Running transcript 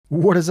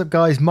What is up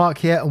guys, Mark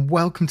here and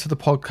welcome to the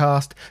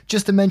podcast.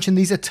 Just to mention,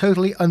 these are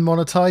totally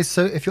unmonetized,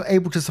 so if you're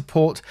able to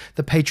support,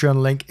 the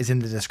Patreon link is in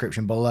the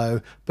description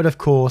below, but of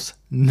course,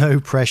 no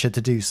pressure to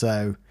do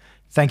so.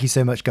 Thank you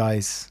so much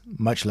guys,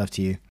 much love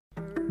to you.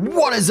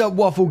 What is up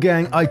Waffle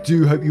Gang, I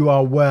do hope you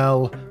are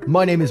well.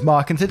 My name is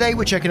Mark and today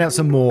we're checking out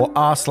some more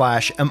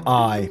r/am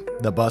I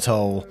the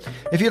butthole.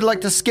 If you'd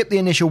like to skip the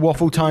initial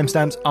waffle,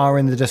 timestamps are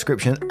in the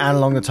description and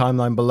along the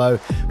timeline below,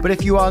 but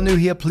if you are new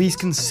here, please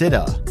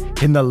consider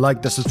hitting the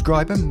like, the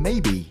subscribe, and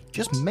maybe,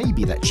 just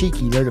maybe, that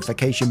cheeky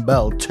notification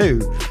bell too,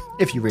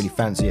 if you really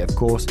fancy it of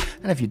course,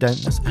 and if you don't,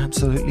 that's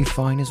absolutely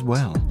fine as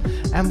well.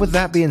 And with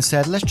that being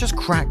said, let's just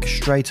crack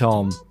straight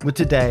on with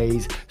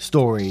today's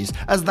stories,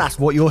 as that's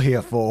what you're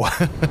here for.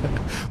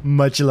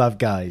 Much love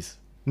guys.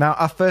 Now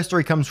our first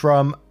story comes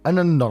from an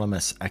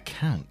anonymous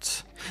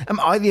account. Am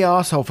I the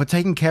arsehole for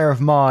taking care of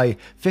my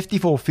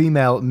 54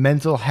 female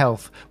mental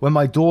health when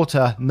my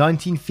daughter,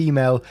 19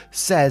 female,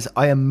 says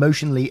I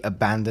emotionally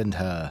abandoned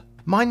her?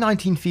 My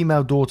 19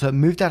 female daughter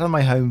moved out of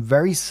my home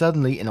very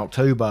suddenly in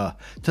October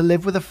to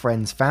live with a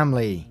friend's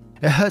family.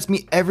 It hurts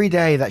me every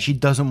day that she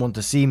doesn't want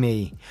to see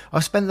me.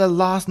 I've spent the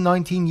last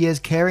 19 years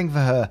caring for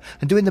her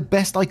and doing the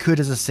best I could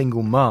as a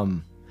single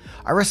mum.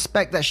 I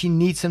respect that she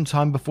needs some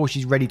time before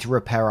she's ready to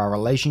repair our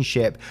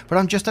relationship, but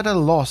I'm just at a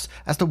loss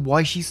as to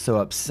why she's so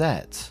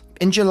upset.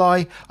 In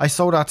July, I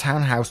sold our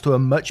townhouse to a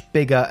much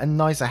bigger and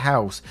nicer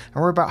house,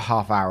 and we're about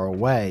half-hour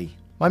away.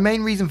 My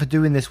main reason for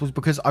doing this was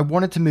because I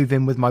wanted to move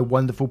in with my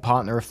wonderful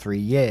partner of 3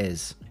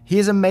 years. He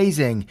is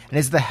amazing and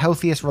is the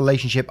healthiest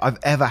relationship I've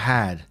ever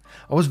had.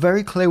 I was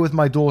very clear with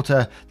my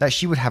daughter that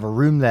she would have a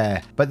room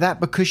there, but that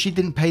because she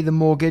didn't pay the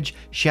mortgage,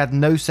 she had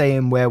no say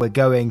in where we're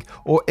going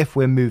or if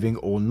we're moving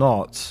or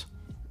not.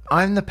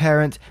 I'm the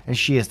parent and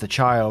she is the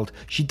child.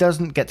 She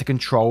doesn't get to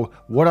control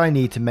what I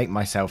need to make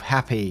myself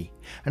happy,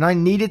 and I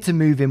needed to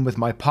move in with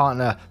my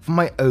partner for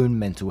my own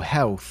mental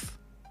health.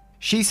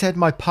 She said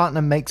my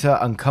partner makes her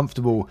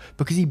uncomfortable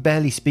because he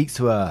barely speaks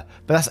to her,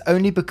 but that's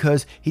only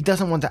because he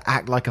doesn't want to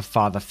act like a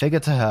father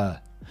figure to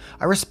her.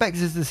 I respect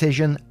his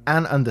decision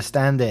and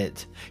understand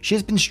it. She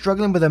has been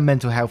struggling with her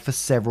mental health for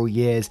several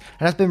years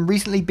and has been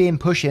recently being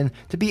pushed in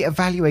to be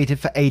evaluated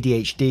for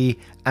ADHD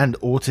and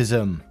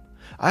autism.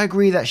 I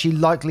agree that she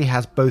likely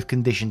has both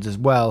conditions as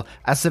well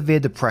as severe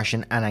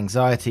depression and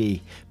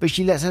anxiety, but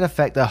she lets it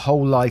affect her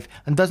whole life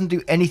and doesn't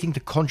do anything to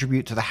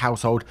contribute to the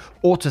household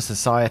or to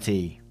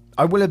society.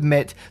 I will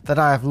admit that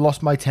I have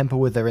lost my temper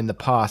with her in the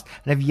past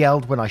and have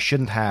yelled when I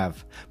shouldn't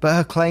have, but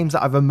her claims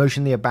that I've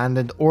emotionally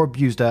abandoned or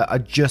abused her are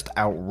just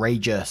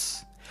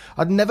outrageous.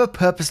 I'd never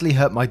purposely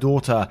hurt my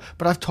daughter,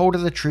 but I've told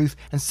her the truth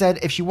and said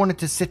if she wanted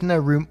to sit in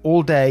her room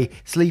all day,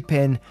 sleep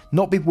in,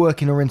 not be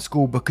working or in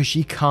school because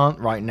she can't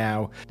right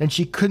now, then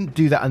she couldn't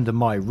do that under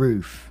my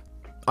roof.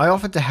 I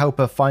offered to help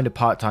her find a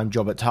part-time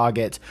job at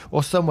Target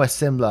or somewhere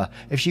similar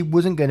if she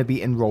wasn't going to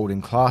be enrolled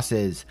in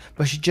classes,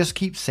 but she just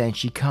keeps saying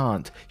she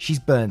can't. She's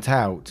burnt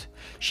out.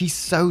 She's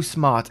so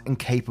smart and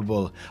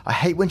capable. I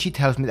hate when she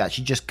tells me that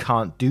she just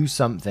can't do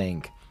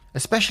something,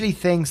 especially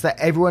things that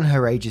everyone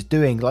her age is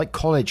doing, like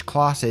college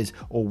classes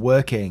or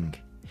working.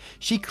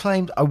 She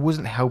claimed I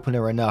wasn't helping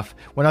her enough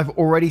when I've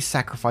already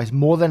sacrificed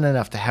more than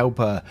enough to help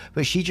her,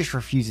 but she just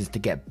refuses to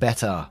get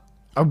better.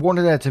 I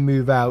wanted her to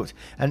move out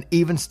and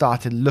even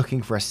started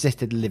looking for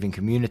assisted living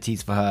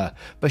communities for her,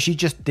 but she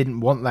just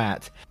didn't want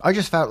that. I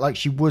just felt like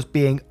she was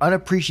being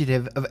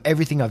unappreciative of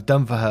everything I've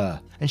done for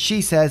her, and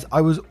she says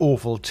I was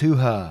awful to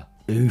her.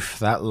 Oof,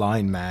 that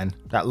line, man.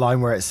 That line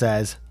where it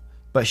says,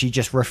 but she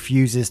just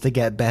refuses to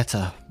get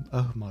better.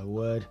 Oh my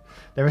word.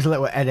 There is a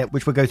little edit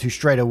which we'll go to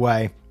straight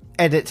away.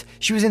 Edit,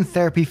 she was in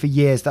therapy for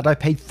years that I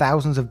paid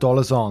thousands of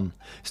dollars on.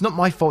 It's not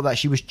my fault that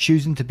she was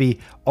choosing to be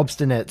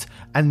obstinate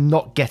and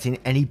not getting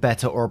any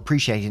better or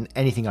appreciating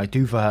anything I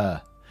do for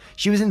her.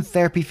 She was in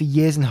therapy for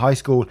years in high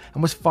school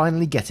and was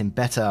finally getting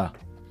better.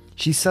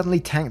 She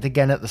suddenly tanked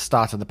again at the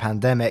start of the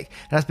pandemic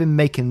and has been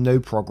making no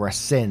progress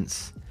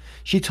since.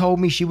 She told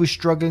me she was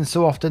struggling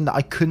so often that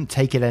I couldn't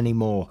take it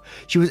anymore.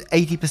 She was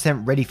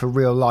 80% ready for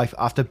real life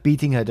after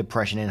beating her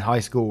depression in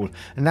high school,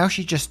 and now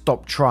she just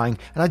stopped trying,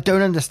 and I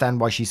don't understand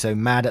why she's so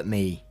mad at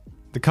me.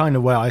 The kind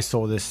of way I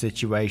saw this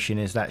situation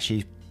is that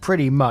she's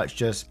pretty much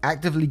just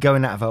actively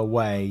going out of her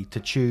way to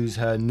choose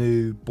her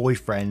new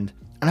boyfriend,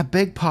 and a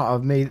big part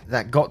of me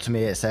that got to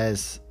me, it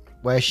says,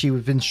 where she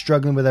has been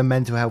struggling with her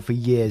mental health for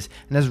years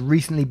and has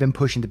recently been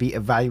pushing to be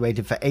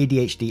evaluated for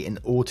ADHD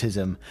and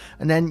autism.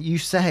 And then you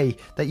say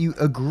that you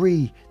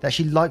agree that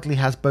she likely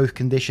has both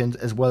conditions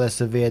as well as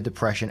severe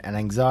depression and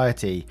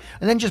anxiety,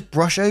 and then just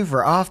brush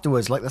over it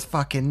afterwards like there's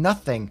fucking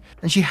nothing.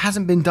 And she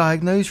hasn't been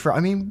diagnosed for it.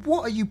 I mean,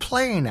 what are you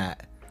playing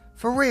at?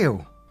 For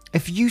real.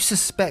 If you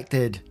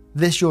suspected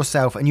this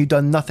yourself and you've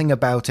done nothing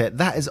about it,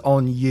 that is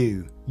on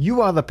you.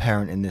 You are the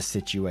parent in this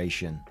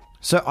situation.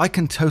 So I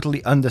can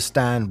totally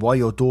understand why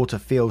your daughter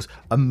feels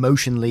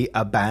emotionally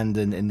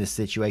abandoned in this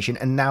situation,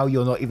 and now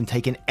you're not even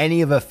taking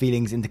any of her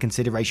feelings into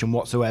consideration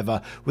whatsoever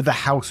with the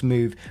house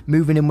move,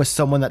 moving in with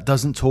someone that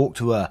doesn't talk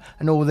to her,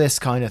 and all this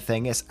kind of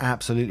thing. It's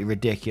absolutely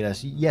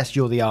ridiculous. Yes,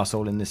 you're the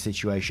arsehole in this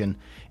situation,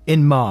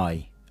 in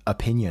my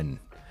opinion.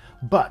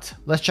 But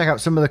let's check out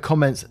some of the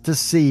comments to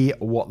see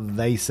what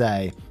they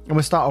say. And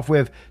we'll start off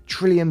with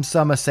Trillium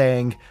Summer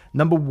saying,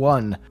 number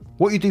 1,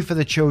 what you do for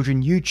the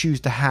children you choose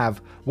to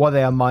have while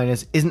they are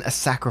minors isn't a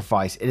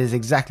sacrifice. It is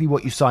exactly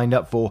what you signed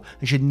up for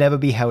and should never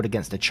be held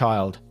against a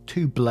child.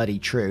 Too bloody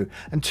true.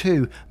 And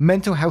 2,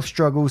 mental health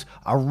struggles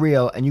are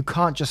real and you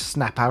can't just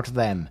snap out of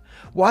them.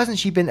 Why hasn't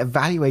she been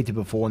evaluated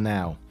before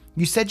now?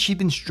 You said she'd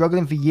been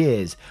struggling for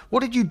years.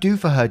 What did you do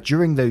for her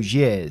during those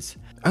years?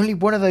 Only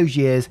one of those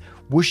years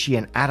was she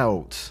an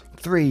adult.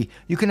 3,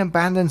 you can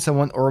abandon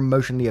someone or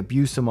emotionally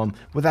abuse someone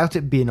without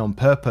it being on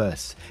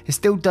purpose. It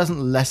still doesn't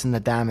lessen the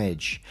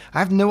damage. I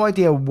have no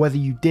idea whether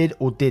you did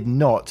or did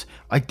not.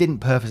 I didn't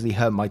purposely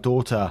hurt my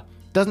daughter.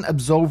 Doesn't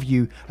absolve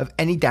you of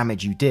any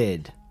damage you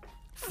did.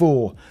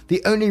 4,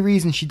 the only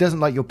reason she doesn't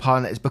like your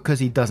partner is because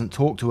he doesn't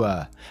talk to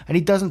her. And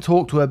he doesn't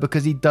talk to her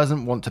because he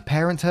doesn't want to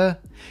parent her.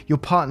 Your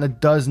partner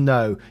does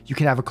know you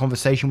can have a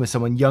conversation with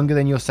someone younger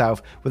than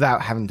yourself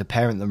without having to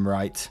parent them,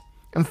 right?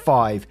 And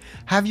 5,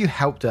 have you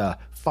helped her?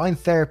 Find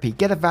therapy,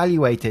 get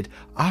evaluated,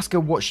 ask her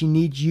what she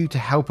needs you to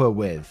help her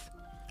with.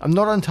 I'm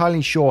not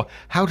entirely sure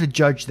how to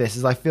judge this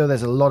as I feel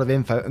there's a lot of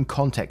info and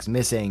context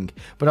missing,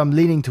 but I'm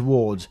leaning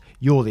towards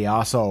you're the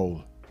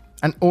arsehole.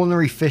 An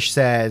Ordinary Fish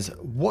says,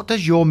 what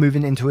does your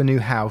moving into a new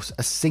house,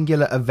 a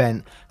singular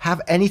event, have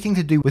anything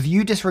to do with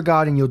you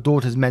disregarding your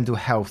daughter's mental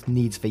health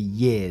needs for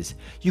years?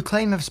 You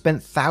claim to have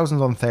spent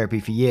thousands on therapy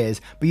for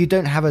years, but you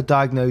don't have her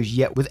diagnosed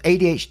yet with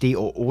ADHD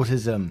or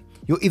autism.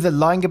 You're either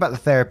lying about the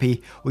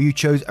therapy or you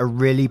chose a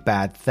really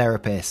bad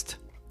therapist.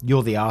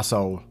 You're the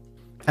arsehole.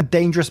 And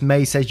Dangerous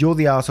May says you're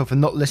the arsehole for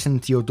not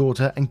listening to your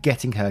daughter and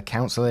getting her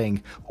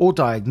counselling or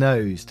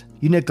diagnosed.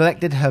 You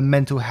neglected her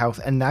mental health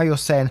and now you're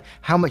saying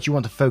how much you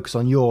want to focus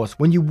on yours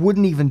when you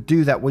wouldn't even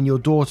do that when your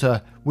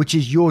daughter, which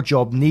is your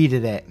job,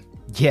 needed it.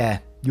 Yeah,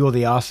 you're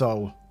the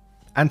arsehole.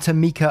 And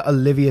Tamika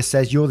Olivia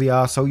says you're the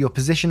arsehole. Your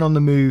position on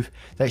the move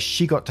that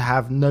she got to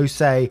have no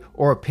say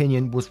or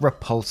opinion was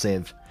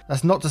repulsive.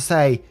 That's not to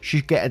say she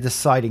should get a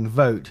deciding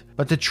vote,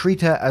 but to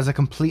treat her as a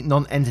complete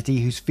non-entity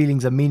whose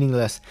feelings are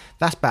meaningless,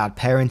 that's bad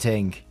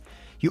parenting.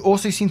 You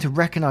also seem to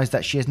recognise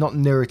that she is not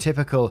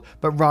neurotypical,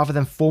 but rather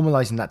than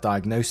formalising that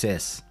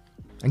diagnosis.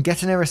 And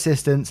getting her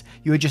assistance,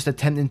 you are just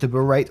attempting to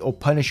berate or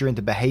punish her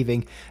into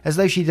behaving as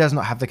though she does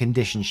not have the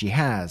condition she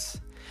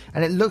has.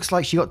 And it looks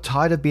like she got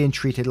tired of being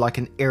treated like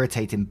an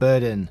irritating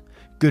burden.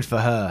 Good for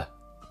her.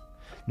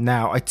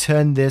 Now I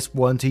turn this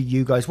one to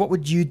you guys. What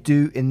would you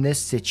do in this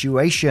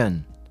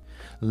situation?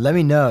 Let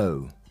me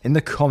know in the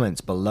comments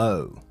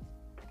below.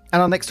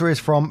 And our next story is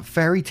from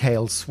Fairy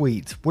Tale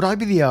Sweet. Would I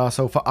be the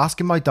arsehole for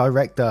asking my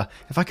director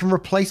if I can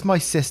replace my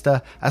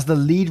sister as the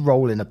lead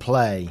role in a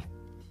play?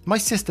 My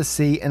sister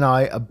C and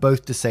I are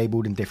both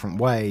disabled in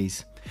different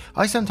ways.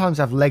 I sometimes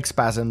have leg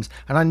spasms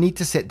and I need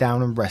to sit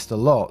down and rest a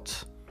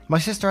lot. My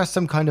sister has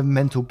some kind of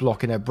mental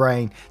block in her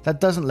brain that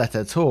doesn't let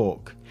her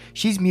talk.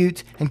 She's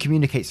mute and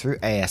communicates through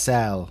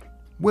ASL.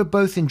 We're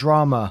both in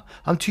drama.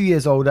 I'm 2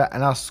 years older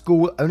and our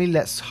school only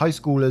lets high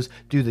schoolers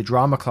do the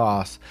drama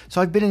class, so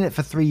I've been in it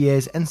for 3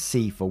 years and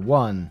C for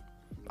 1.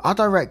 Our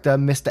director,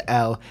 Mr.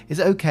 L,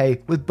 is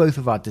okay with both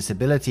of our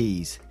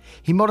disabilities.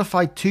 He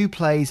modified 2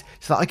 plays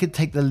so that I could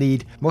take the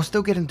lead while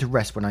still getting to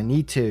rest when I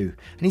need to,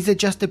 and he's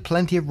adjusted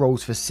plenty of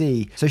roles for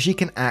C so she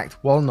can act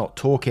while not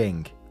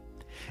talking.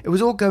 It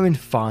was all going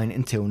fine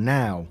until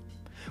now.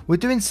 We're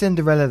doing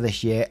Cinderella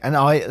this year and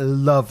I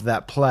love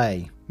that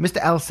play. Mr.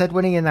 L said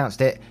when he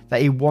announced it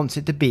that he wants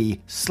it to be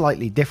a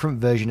slightly different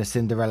version of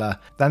Cinderella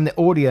than the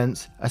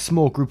audience, a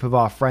small group of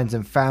our friends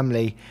and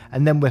family,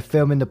 and then we're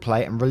filming the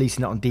play and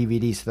releasing it on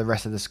DVDs for the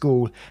rest of the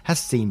school, has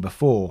seen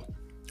before.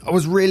 I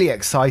was really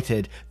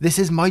excited. This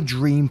is my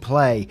dream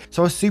play,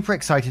 so I was super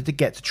excited to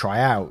get to try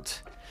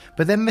out.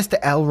 But then Mr.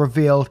 L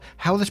revealed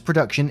how this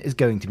production is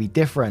going to be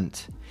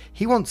different.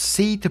 He wants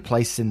C to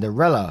play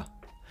Cinderella.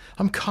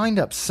 I'm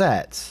kinda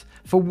upset.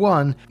 For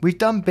one, we've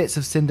done bits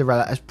of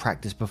Cinderella as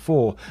practice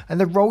before, and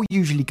the role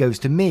usually goes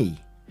to me.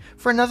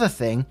 For another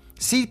thing,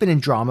 C's been in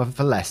drama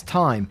for less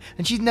time,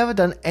 and she's never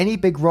done any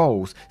big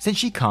roles since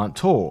she can't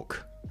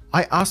talk.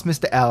 I asked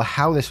Mr. L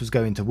how this was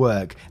going to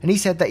work, and he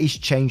said that he's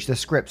changed the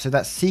script so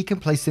that C can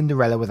play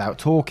Cinderella without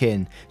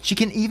talking. She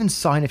can even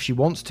sign if she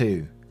wants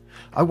to.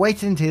 I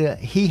waited until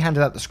he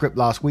handed out the script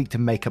last week to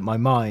make up my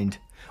mind.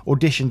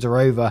 Auditions are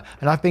over,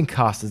 and I've been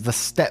cast as the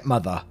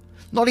stepmother.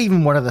 Not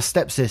even one of the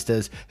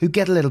stepsisters, who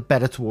get a little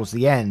better towards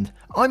the end.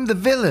 I'm the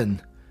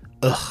villain.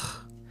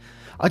 Ugh.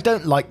 I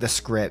don't like the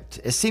script.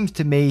 It seems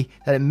to me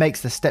that it makes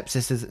the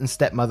stepsisters and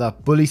stepmother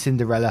bully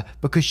Cinderella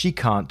because she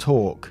can't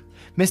talk.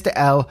 Mr.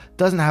 L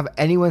doesn't have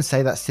anyone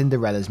say that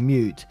Cinderella's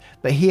mute,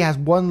 but he has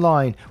one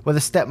line where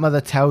the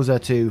stepmother tells her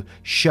to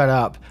shut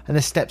up and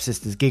the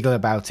stepsisters giggle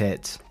about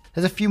it.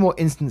 There's a few more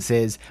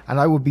instances and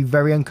I would be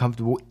very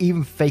uncomfortable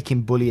even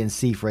faking bullying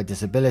C for a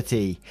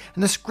disability,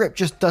 and the script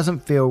just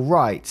doesn't feel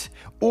right.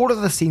 All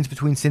of the scenes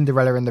between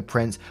Cinderella and the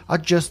prince are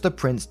just the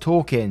prince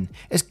talking.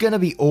 It's gonna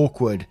be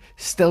awkward,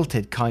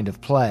 stilted kind of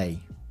play.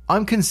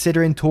 I'm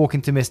considering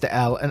talking to Mr.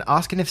 L and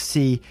asking if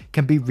C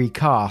can be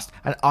recast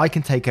and I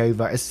can take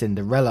over as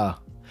Cinderella.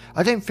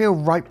 I don't feel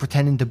right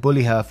pretending to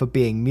bully her for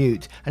being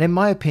mute, and in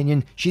my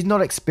opinion, she's not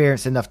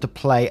experienced enough to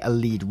play a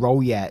lead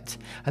role yet.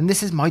 And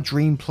this is my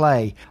dream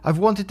play. I've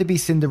wanted to be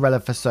Cinderella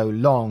for so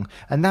long,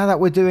 and now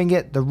that we're doing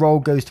it, the role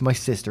goes to my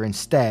sister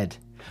instead.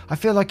 I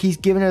feel like he's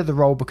given her the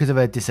role because of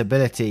her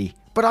disability,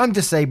 but I'm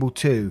disabled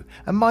too,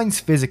 and mine's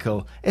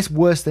physical. It's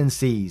worse than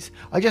C's.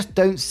 I just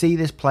don't see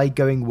this play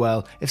going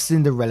well if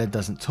Cinderella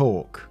doesn't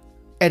talk.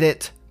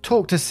 Edit.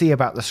 Talk to C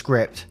about the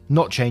script,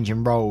 not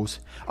changing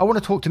roles. I want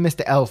to talk to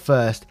Mr. L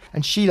first,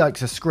 and she likes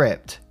the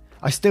script.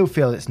 I still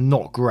feel it's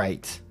not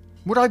great.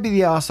 Would I be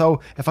the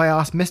arsehole if I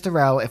asked Mr.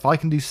 L if I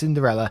can do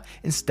Cinderella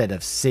instead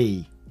of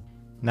C?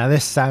 Now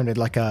this sounded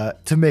like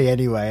to me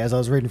anyway, as I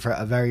was reading for it,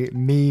 a very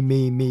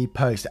me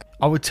post.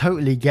 I would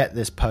totally get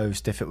this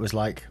post if it was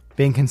like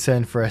being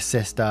concerned for her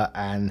sister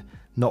and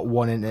not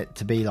wanting it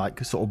to be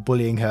like sort of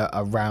bullying her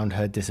around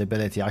her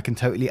disability. I can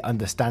totally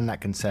understand that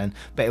concern,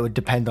 but it would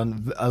depend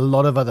on a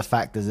lot of other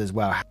factors as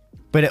well.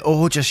 But it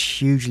all just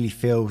hugely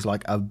feels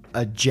like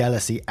a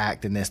jealousy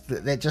act in this.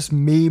 They're just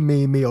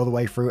me all the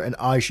way through, and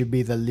I should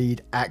be the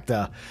lead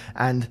actor.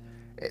 And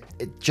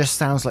it just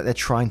sounds like they're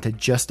trying to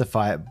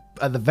justify it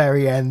at the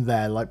very end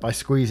there, like by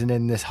squeezing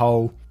in this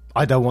whole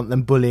I don't want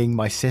them bullying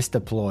my sister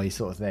ploy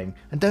sort of thing.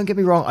 And don't get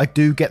me wrong, I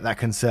do get that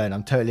concern.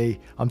 I'm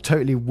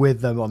totally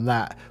with them on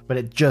that, but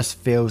it just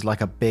feels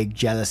like a big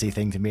jealousy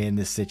thing to me in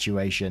this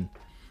situation.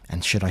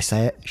 And should I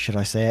say it? Should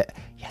I say it?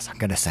 Yes, I'm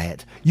gonna say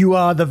it. You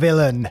are the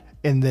villain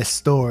in this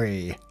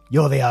story.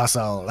 You're the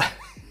arsehole.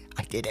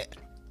 I did it.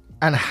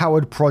 And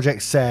Howard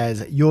Project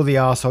says, you're the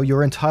arsehole.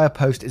 Your entire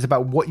post is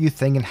about what you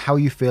think and how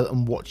you feel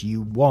and what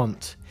you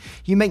want.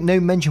 You make no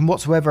mention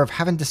whatsoever of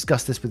having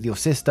discussed this with your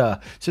sister,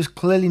 so it's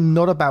clearly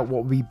not about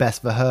what would be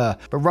best for her,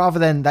 but rather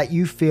than that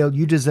you feel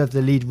you deserve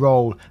the lead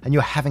role and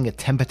you're having a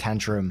temper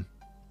tantrum.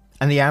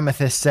 And the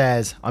Amethyst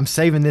says, I'm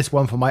saving this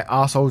one for my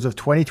Arseholes of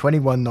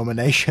 2021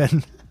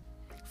 nomination.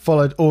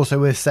 Followed also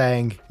with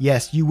saying,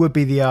 yes, you would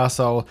be the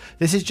arsehole.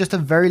 This is just a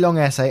very long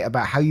essay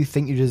about how you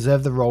think you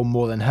deserve the role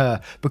more than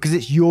her, because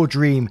it's your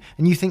dream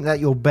and you think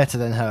that you're better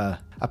than her.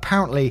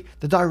 Apparently,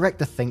 the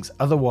director thinks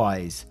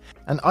otherwise.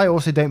 And I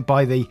also don't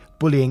buy the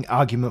bullying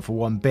argument for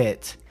one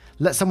bit.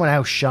 Let someone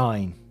else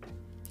shine.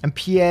 And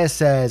Pierre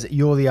says,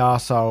 you're the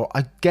arsehole.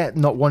 I get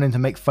not wanting to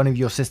make fun of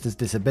your sister's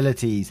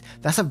disabilities.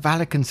 That's a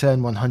valid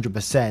concern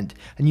 100%,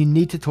 and you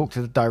need to talk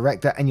to the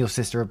director and your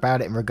sister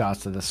about it in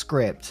regards to the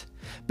script.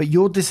 But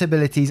your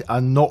disabilities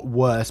are not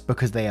worse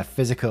because they are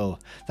physical.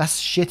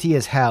 That's shitty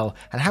as hell,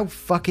 and how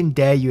fucking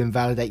dare you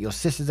invalidate your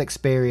sister's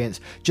experience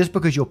just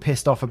because you're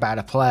pissed off about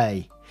a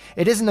play.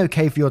 It isn't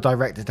okay for your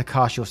director to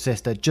cast your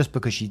sister just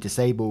because she's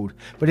disabled,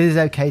 but it is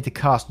okay to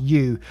cast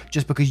you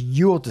just because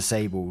you're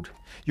disabled.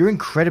 You're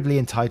incredibly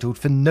entitled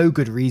for no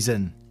good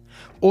reason.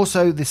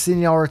 Also, the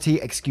seniority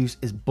excuse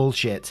is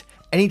bullshit.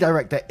 Any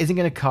director isn't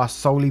going to cast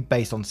solely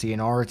based on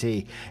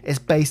seniority, it's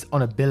based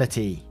on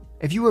ability.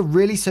 If you were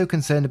really so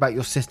concerned about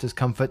your sister's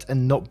comfort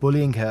and not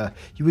bullying her,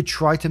 you would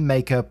try to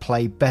make her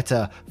play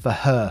better for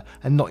her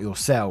and not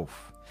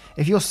yourself.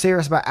 If you're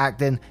serious about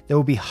acting, there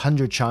will be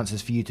 100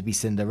 chances for you to be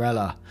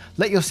Cinderella.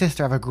 Let your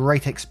sister have a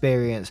great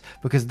experience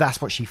because that's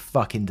what she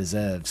fucking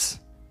deserves.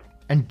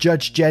 And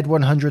Judge Jed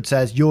 100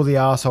 says, you're the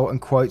arsehole,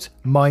 and quotes,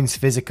 mine's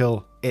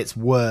physical, it's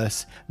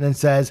worse. And then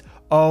says,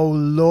 oh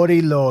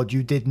lordy lord,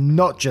 you did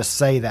not just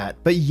say that,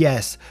 but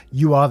yes,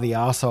 you are the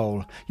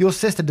arsehole. Your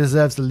sister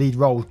deserves the lead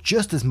role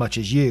just as much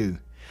as you.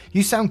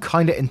 You sound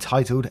kinda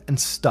entitled and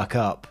stuck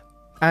up.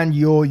 And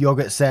your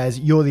yogurt says,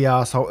 you're the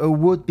arsehole. It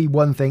would be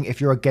one thing if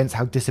you're against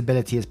how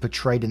disability is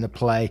portrayed in the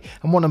play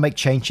and want to make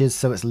changes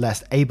so it's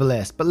less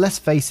ableist, but let's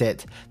face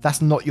it,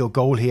 that's not your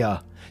goal here.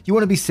 You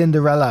want to be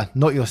Cinderella,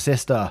 not your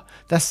sister.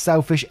 That's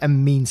selfish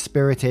and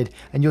mean-spirited,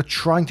 and you're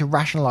trying to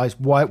rationalize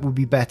why it would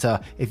be better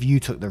if you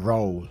took the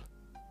role.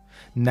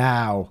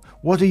 Now,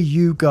 what do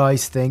you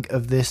guys think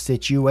of this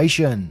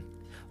situation?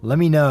 Let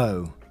me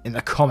know in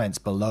the comments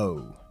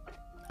below.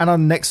 And our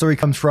next story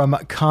comes from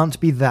Can't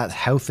Be That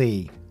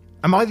Healthy.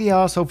 Am I the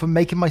arsehole for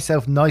making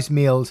myself nice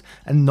meals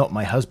and not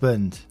my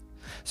husband?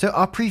 So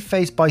I'll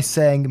preface by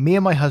saying me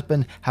and my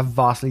husband have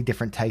vastly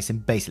different tastes in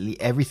basically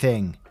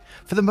everything.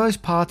 For the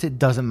most part it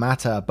doesn't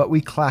matter, but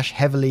we clash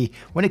heavily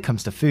when it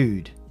comes to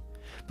food.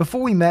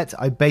 Before we met,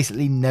 I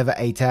basically never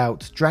ate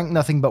out, drank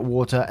nothing but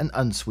water and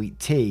unsweet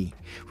tea,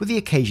 with the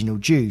occasional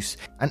juice,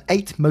 and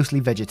ate mostly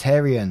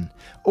vegetarian,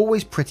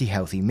 always pretty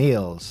healthy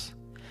meals.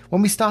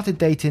 When we started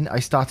dating, I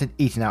started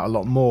eating out a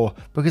lot more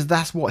because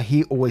that's what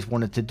he always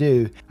wanted to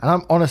do, and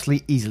I'm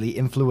honestly easily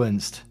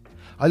influenced.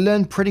 I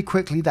learned pretty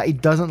quickly that he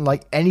doesn't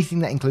like anything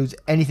that includes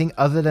anything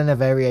other than a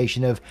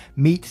variation of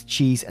meat,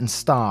 cheese and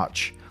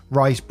starch,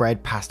 rice,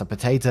 bread, pasta,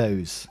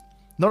 potatoes.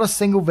 Not a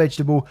single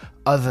vegetable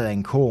other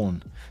than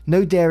corn.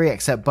 No dairy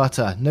except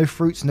butter, no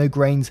fruits, no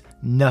grains,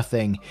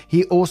 nothing.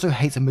 He also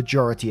hates a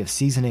majority of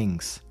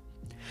seasonings.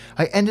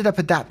 I ended up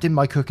adapting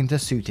my cooking to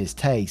suit his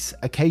tastes,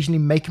 occasionally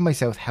making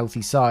myself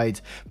healthy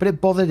sides, but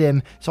it bothered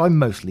him, so I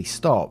mostly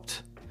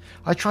stopped.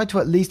 I tried to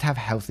at least have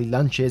healthy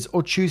lunches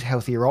or choose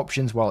healthier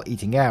options while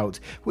eating out,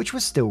 which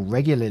was still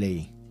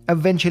regularly.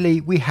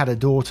 Eventually, we had a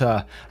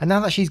daughter, and now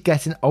that she's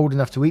getting old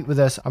enough to eat with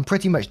us, I'm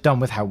pretty much done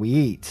with how we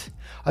eat.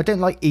 I don't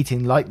like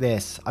eating like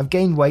this. I've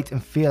gained weight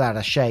and feel out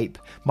of shape.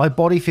 My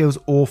body feels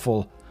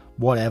awful.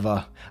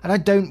 Whatever. And I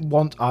don't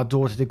want our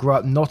daughter to grow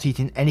up not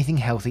eating anything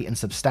healthy and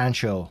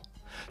substantial.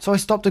 So I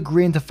stopped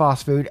agreeing to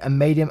fast food and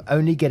made him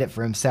only get it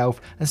for himself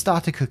and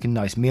started cooking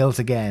nice meals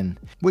again,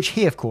 which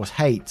he of course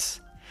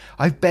hates.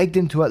 I've begged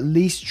him to at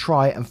least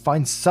try and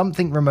find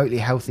something remotely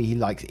healthy he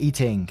likes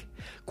eating.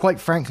 Quite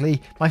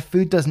frankly, my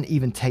food doesn't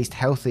even taste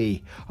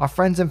healthy. Our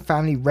friends and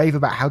family rave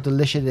about how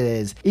delicious it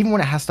is, even when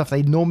it has stuff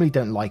they normally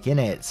don't like in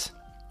it.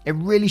 It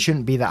really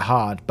shouldn't be that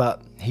hard,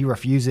 but he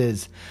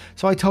refuses.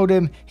 So I told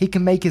him he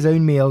can make his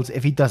own meals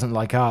if he doesn't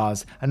like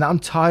ours, and that I'm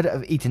tired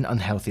of eating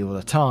unhealthy all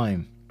the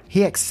time.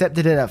 He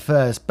accepted it at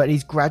first, but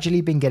he's gradually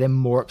been getting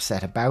more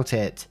upset about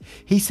it.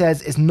 He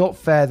says it's not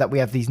fair that we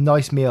have these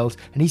nice meals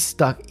and he's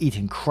stuck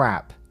eating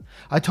crap.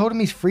 I told him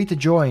he's free to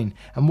join,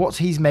 and what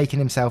he's making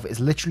himself is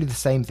literally the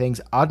same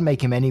things I'd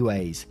make him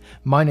anyways,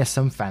 minus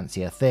some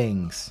fancier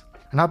things.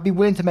 And I'd be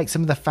willing to make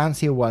some of the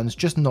fancier ones,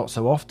 just not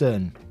so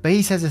often. But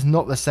he says it's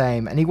not the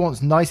same, and he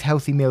wants nice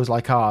healthy meals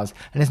like ours,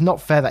 and it's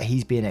not fair that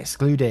he's being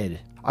excluded.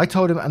 I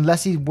told him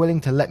unless he's willing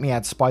to let me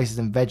add spices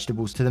and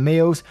vegetables to the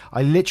meals,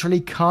 I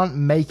literally can't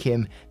make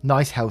him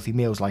nice healthy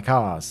meals like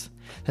ours.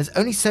 There's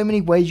only so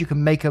many ways you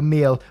can make a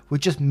meal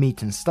with just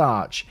meat and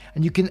starch,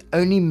 and you can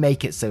only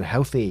make it so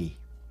healthy.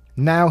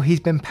 Now he's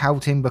been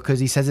pouting because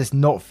he says it's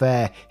not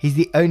fair, he's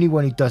the only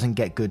one who doesn't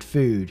get good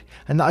food,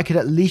 and that I could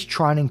at least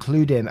try and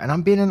include him, and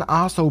I'm being an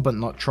arsehole but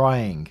not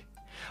trying.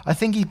 I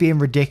think he's being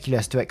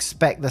ridiculous to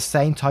expect the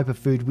same type of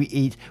food we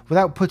eat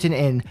without putting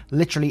in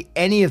literally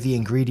any of the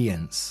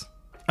ingredients.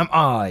 Am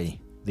I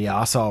the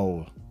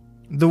arsehole?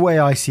 The way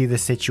I see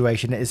this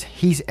situation is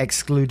he's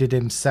excluded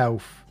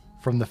himself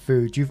from the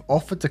food. You've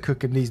offered to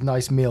cook him these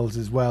nice meals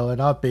as well, and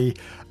I'd be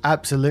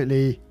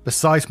absolutely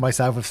beside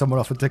myself if someone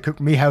offered to cook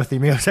me healthy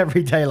meals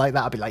every day like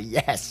that. I'd be like,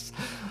 yes.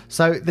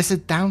 So this is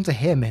down to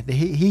him.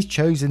 He's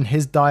chosen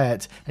his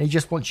diet and he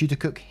just wants you to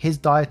cook his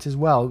diet as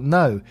well.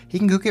 No, he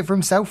can cook it for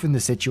himself in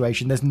this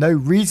situation. There's no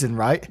reason,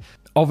 right?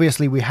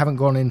 Obviously, we haven't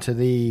gone into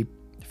the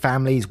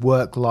family's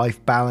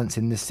work-life balance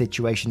in this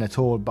situation at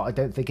all, but I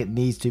don't think it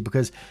needs to,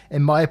 because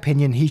in my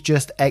opinion he's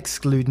just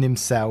excluding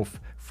himself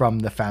from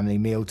the family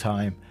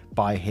mealtime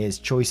by his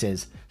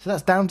choices. So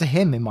that's down to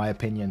him in my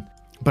opinion.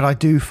 But I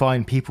do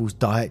find people's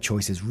diet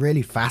choices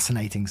really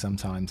fascinating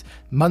sometimes.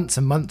 Months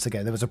and months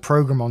ago there was a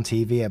program on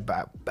TV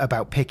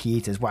about picky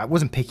eaters. Well, it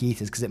wasn't picky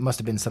eaters because it must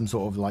have been some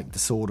sort of like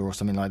disorder or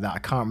something like that. I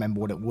can't remember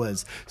what it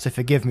was, so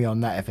forgive me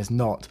on that if it's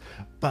not.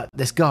 But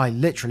this guy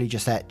literally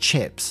just ate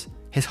chips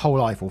his whole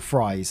life, or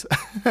fries,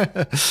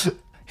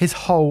 his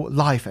whole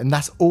life, and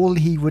that's all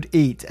he would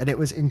eat, and it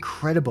was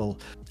incredible.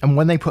 And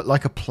when they put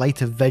like a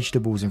plate of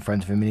vegetables in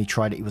front of him and he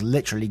tried it, he was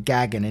literally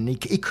gagging, and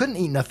he couldn't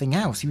eat nothing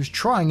else. He was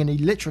trying and he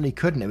literally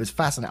couldn't. It was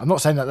fascinating. I'm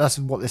not saying that that's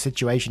what the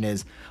situation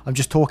is. I'm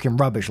just talking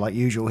rubbish like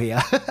usual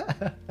here.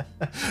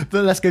 But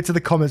let's go to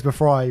the comments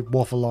before I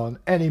waffle on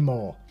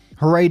anymore.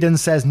 Horadon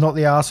says not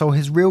the arsehole,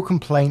 his real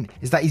complaint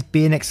is that he's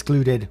being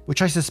excluded,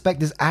 which I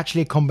suspect is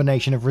actually a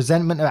combination of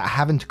resentment about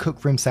having to cook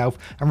for himself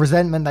and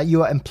resentment that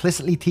you are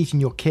implicitly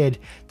teaching your kid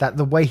that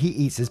the way he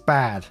eats is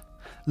bad.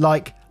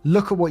 Like,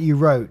 look at what you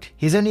wrote.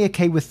 He's only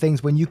okay with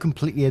things when you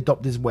completely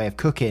adopt his way of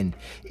cooking.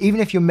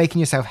 Even if you're making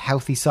yourself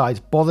healthy sides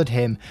bothered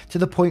him to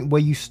the point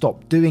where you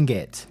stop doing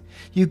it.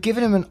 You've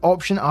given him an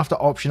option after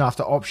option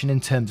after option in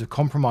terms of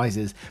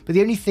compromises, but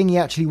the only thing he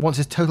actually wants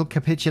is total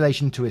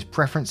capitulation to his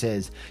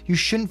preferences. You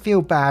shouldn't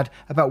feel bad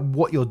about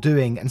what you're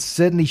doing and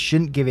certainly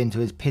shouldn't give in to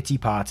his pity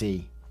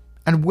party.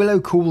 And Willow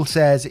Cool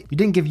says, you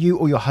didn't give you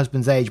or your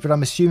husband's age, but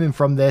I'm assuming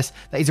from this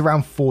that he's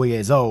around 4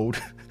 years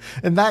old.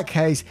 In that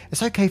case,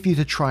 it's okay for you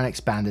to try and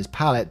expand his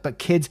palate, but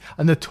kids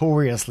are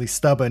notoriously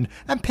stubborn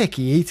and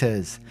picky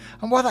eaters.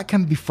 And while that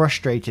can be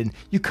frustrating,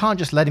 you can't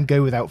just let him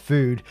go without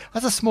food.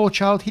 As a small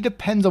child, he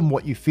depends on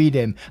what you feed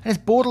him, and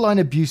it's borderline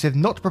abusive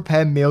not to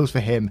prepare meals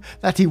for him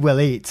that he will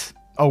eat.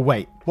 Oh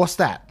wait, what's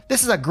that?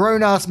 This is a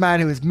grown-ass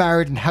man who is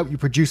married and helped you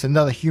produce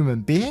another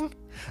human being?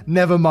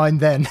 Never mind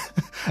then.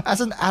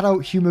 As an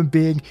adult human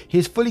being, he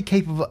is fully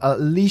capable of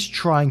at least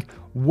trying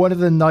one of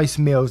the nice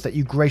meals that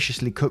you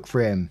graciously cook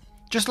for him.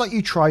 Just like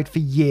you tried for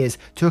years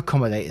to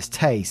accommodate his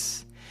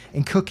tastes.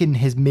 In cooking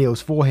his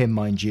meals for him,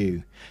 mind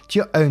you, to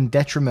your own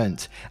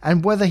detriment.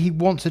 And whether he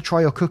wants to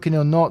try your cooking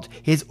or not,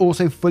 he is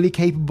also fully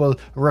capable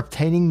of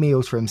obtaining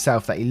meals for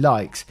himself that he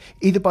likes,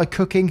 either by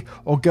cooking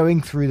or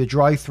going through the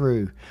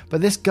drive-thru.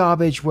 But this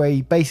garbage where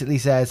he basically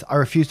says, I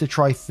refuse to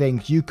try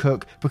things you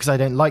cook because I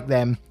don't like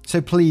them,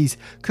 so please,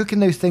 cooking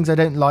those things I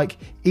don't like,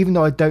 even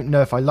though I don't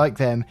know if I like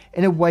them,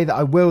 in a way that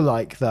I will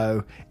like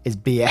though, is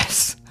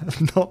BS.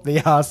 Not the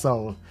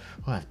arsehole.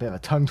 Oh, that's a bit of a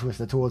tongue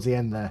twister towards the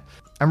end there.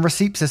 And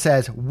Recipsa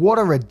says, what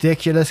a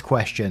ridiculous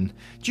question.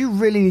 Do you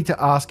really need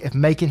to ask if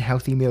making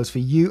healthy meals for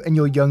you and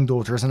your young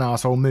daughter is an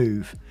arsehole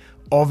move?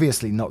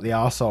 Obviously not the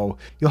arsehole.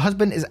 Your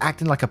husband is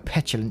acting like a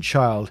petulant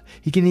child.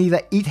 He can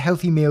either eat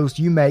healthy meals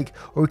you make,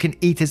 or he can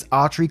eat his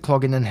artery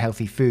clogging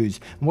unhealthy foods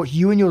and watch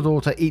you and your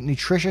daughter eat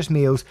nutritious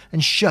meals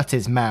and shut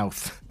his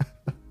mouth.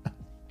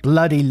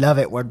 Bloody love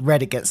it when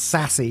Reddit gets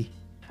sassy.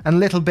 And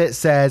Little Bit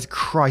says,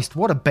 Christ,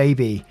 what a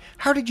baby.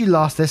 How did you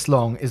last this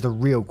long is the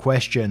real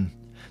question.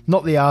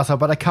 Not the arsehole,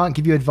 but I can't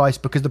give you advice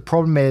because the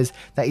problem is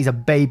that he's a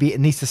baby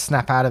and needs to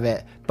snap out of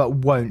it, but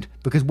won't,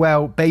 because,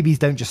 well, babies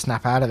don't just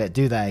snap out of it,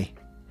 do they?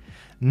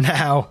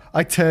 Now,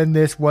 I turn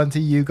this one to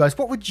you guys.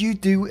 What would you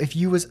do if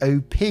you was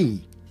OP?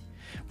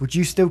 Would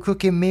you still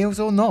cook him meals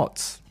or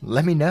not?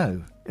 Let me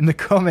know in the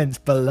comments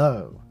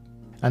below.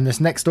 And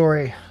this next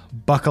story,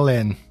 buckle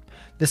in.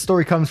 This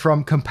story comes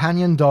from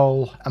Companion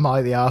Doll, Am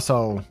I the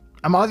Arsehole?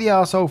 Am I the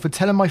arsehole for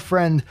telling my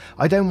friend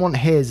I don't want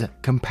his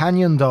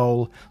companion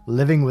doll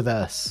living with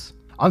us?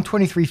 I'm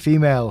 23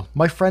 female,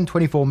 my friend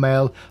 24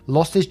 male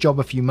lost his job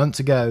a few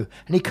months ago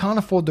and he can't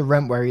afford the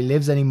rent where he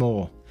lives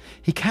anymore.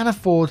 He can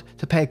afford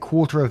to pay a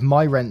quarter of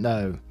my rent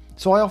though,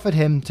 so I offered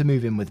him to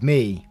move in with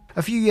me.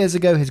 A few years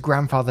ago his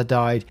grandfather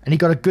died and he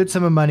got a good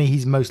sum of money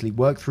he's mostly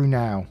worked through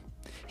now.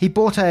 He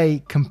bought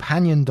a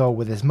companion doll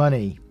with his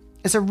money.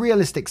 It's a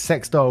realistic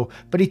sex doll,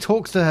 but he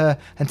talks to her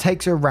and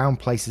takes her around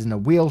places in a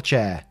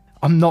wheelchair.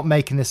 I'm not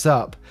making this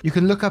up. You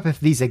can look up if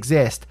these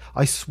exist.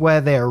 I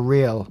swear they are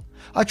real.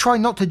 I try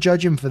not to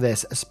judge him for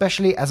this,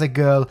 especially as a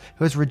girl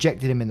who has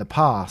rejected him in the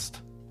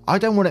past. I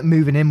don't want it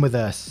moving in with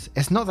us.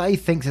 It's not that he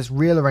thinks it's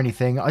real or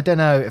anything. I don't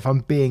know if I'm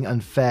being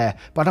unfair,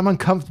 but I'm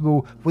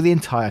uncomfortable with the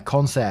entire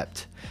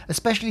concept,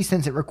 especially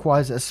since it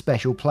requires a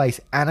special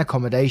place and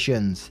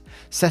accommodations,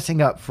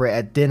 setting up for it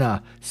at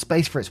dinner,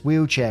 space for its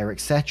wheelchair,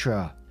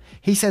 etc.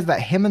 He says that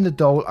him and the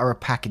doll are a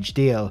package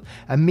deal,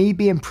 and me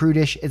being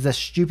prudish is a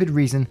stupid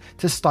reason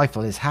to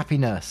stifle his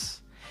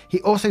happiness.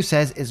 He also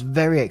says it's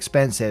very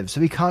expensive, so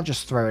he can't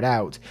just throw it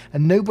out,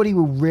 and nobody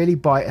will really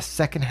buy a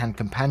second-hand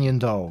companion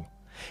doll.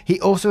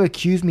 He also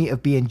accused me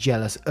of being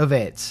jealous of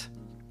it.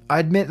 I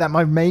admit that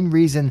my main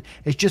reason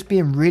is just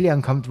being really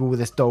uncomfortable with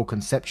this doll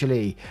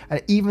conceptually,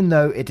 and even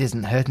though it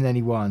isn't hurting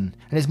anyone,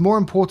 and it's more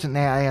important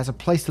that he has a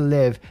place to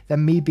live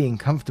than me being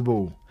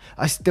comfortable.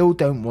 I still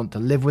don't want to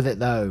live with it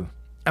though.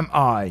 Am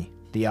I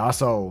the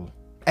arsehole?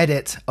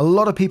 Edit. A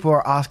lot of people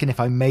are asking if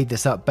I made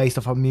this up based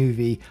off a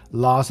movie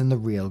Lars and the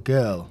Real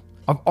Girl.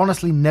 I've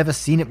honestly never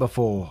seen it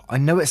before. I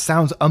know it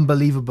sounds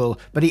unbelievable,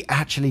 but he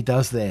actually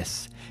does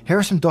this. Here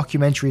are some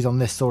documentaries on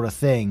this sort of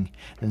thing.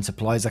 Then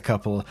supplies a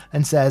couple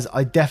and says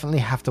I definitely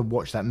have to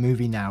watch that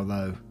movie now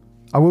though.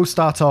 I will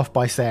start off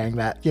by saying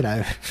that, you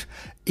know,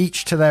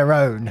 each to their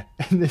own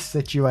in this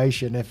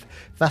situation. If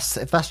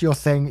that's your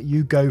thing,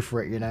 you go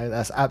for it, you know,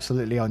 that's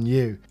absolutely on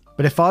you.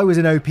 But if I was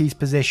in OP's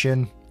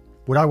position,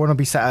 would I want to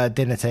be sat at a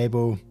dinner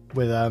table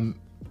with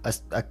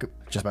just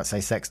about to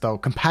say sex doll,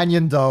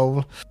 companion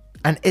doll,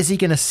 and is he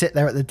going to sit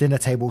there at the dinner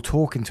table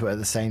talking to it at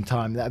the same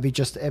time?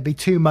 It'd be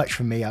too much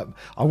for me.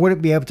 I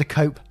wouldn't be able to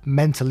cope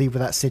mentally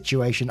with that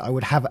situation. I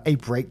would have a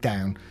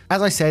breakdown.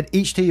 As I said,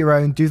 each to your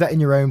own, do that in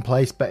your own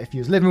place, but if you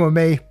was living with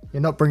me,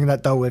 you're not bringing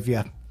that doll with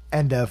you.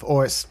 End of.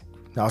 Or it's,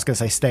 I was going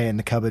to say stay in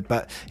the cupboard,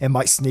 but it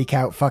might sneak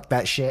out. Fuck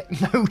that shit.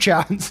 No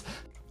chance.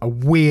 A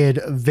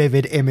weird,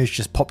 vivid image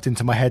just popped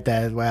into my head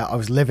there where I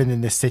was living in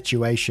this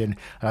situation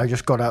and I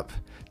just got up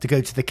to go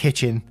to the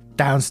kitchen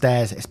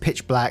downstairs. It's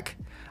pitch black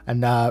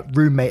and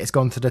roommate has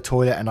gone to the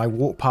toilet and I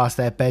walk past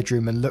their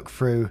bedroom and look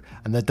through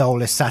and the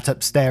doll is sat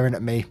up staring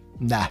at me.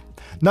 Nah,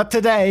 not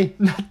today,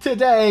 not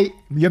today.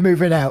 You're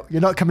moving out.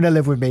 You're not coming to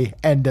live with me.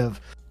 End of.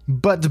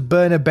 But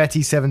Burner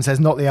Betty 7 says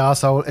not the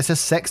arsehole, it's a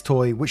sex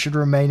toy which should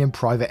remain in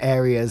private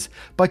areas.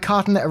 By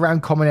carting it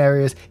around common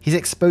areas, he's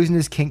exposing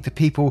his kink to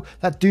people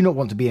that do not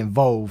want to be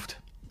involved.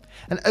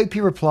 And OP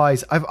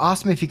replies, I've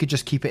asked him if he could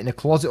just keep it in a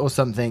closet or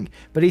something,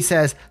 but he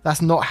says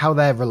that's not how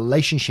their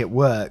relationship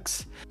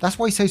works. That's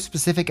why he's so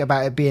specific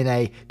about it being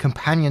a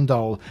companion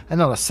doll and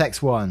not a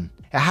sex one.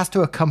 It has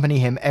to accompany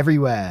him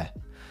everywhere.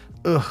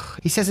 Ugh,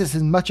 he says it's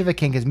as much of a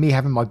kink as me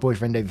having my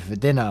boyfriend over for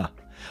dinner.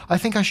 I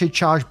think I should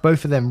charge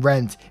both of them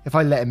rent if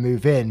I let him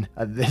move in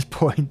at this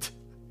point.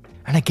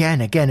 And again,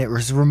 it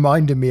was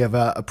reminding me of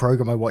a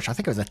program I watched. I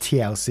think it was a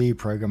TLC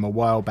program a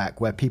while back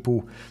where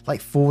people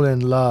like fall in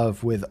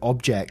love with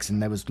objects,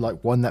 and there was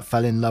like one that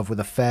fell in love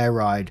with a fair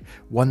ride,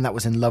 one that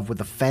was in love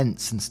with a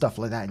fence and stuff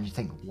like that. And you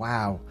think,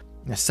 wow,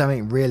 there's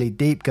something really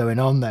deep going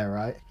on there,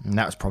 right? And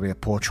that was probably a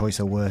poor choice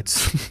of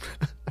words.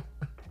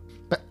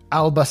 But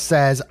Alba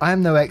says, I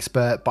am no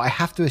expert, but I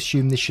have to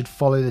assume this should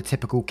follow the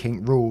typical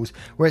kink rules,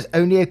 where it's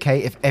only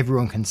okay if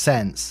everyone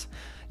consents.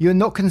 You're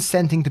not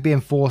consenting to being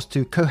forced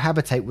to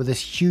cohabitate with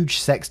this huge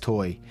sex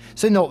toy.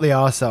 So not the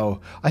arsehole.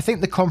 I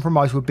think the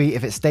compromise would be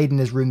if it stayed in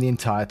his room the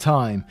entire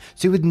time,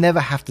 so you would never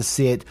have to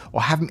see it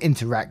or have him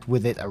interact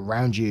with it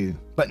around you.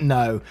 But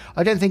no,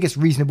 I don't think it's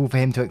reasonable for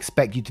him to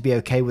expect you to be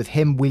okay with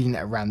him wheeling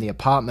it around the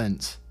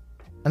apartment.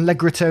 And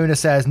Legratona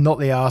says, not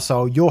the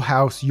arsehole, your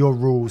house, your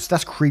rules,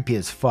 that's creepy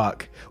as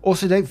fuck.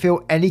 Also, don't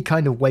feel any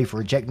kind of way for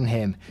rejecting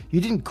him. You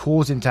didn't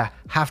cause him to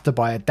have to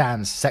buy a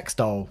damn sex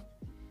doll.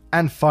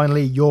 And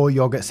finally, your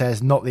yogurt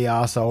says, not the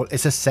arsehole,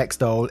 it's a sex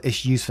doll,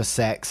 it's used for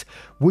sex.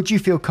 Would you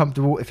feel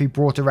comfortable if he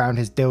brought around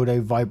his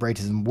dildo,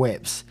 vibrators and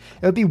whips?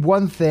 It would be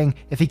one thing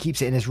if he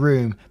keeps it in his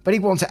room, but he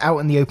wants it out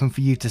in the open for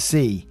you to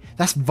see.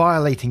 That's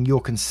violating your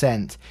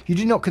consent. You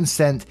do not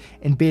consent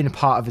in being a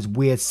part of his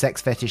weird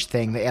sex fetish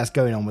thing that he has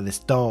going on with this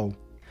doll.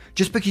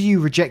 Just because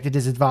you rejected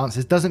his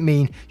advances doesn't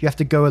mean you have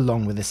to go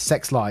along with his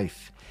sex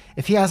life.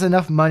 If he has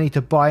enough money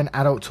to buy an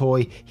adult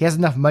toy, he has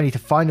enough money to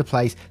find a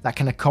place that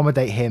can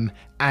accommodate him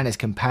and his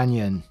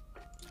companion.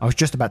 I was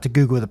just about to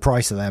Google the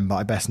price of them, but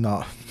I best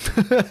not.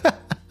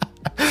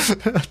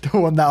 I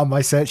don't want that on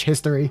my search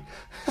history.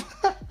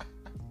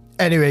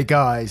 Anyway,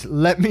 guys,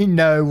 let me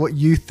know what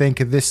you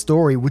think of this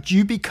story. Would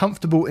you be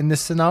comfortable in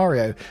this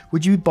scenario?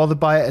 Would you be bothered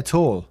by it at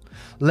all?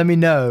 Let me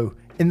know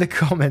in the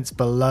comments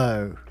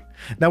below.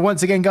 Now,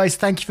 once again, guys,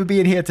 thank you for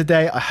being here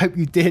today. I hope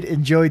you did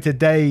enjoy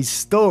today's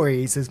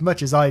stories as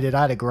much as I did.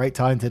 I had a great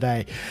time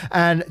today.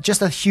 And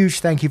just a huge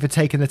thank you for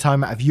taking the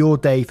time out of your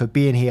day for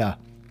being here.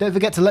 Don't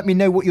forget to let me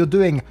know what you're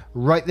doing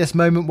right this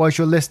moment whilst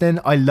you're listening.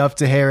 I love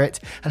to hear it.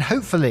 And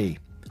hopefully,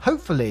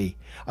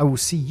 I will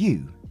see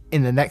you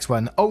in the next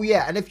one. Oh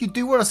yeah, and if you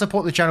do want to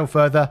support the channel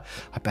further,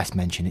 I best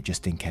mention it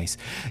just in case.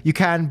 You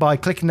can by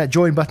clicking that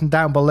join button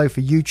down below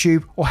for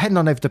YouTube, or heading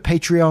on over to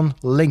Patreon,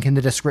 link in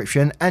the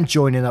description, and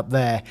joining up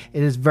there.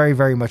 It is very,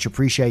 very much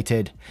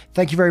appreciated.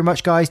 Thank you very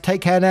much, guys.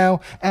 Take care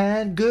now,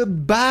 and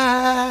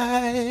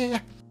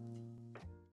goodbye.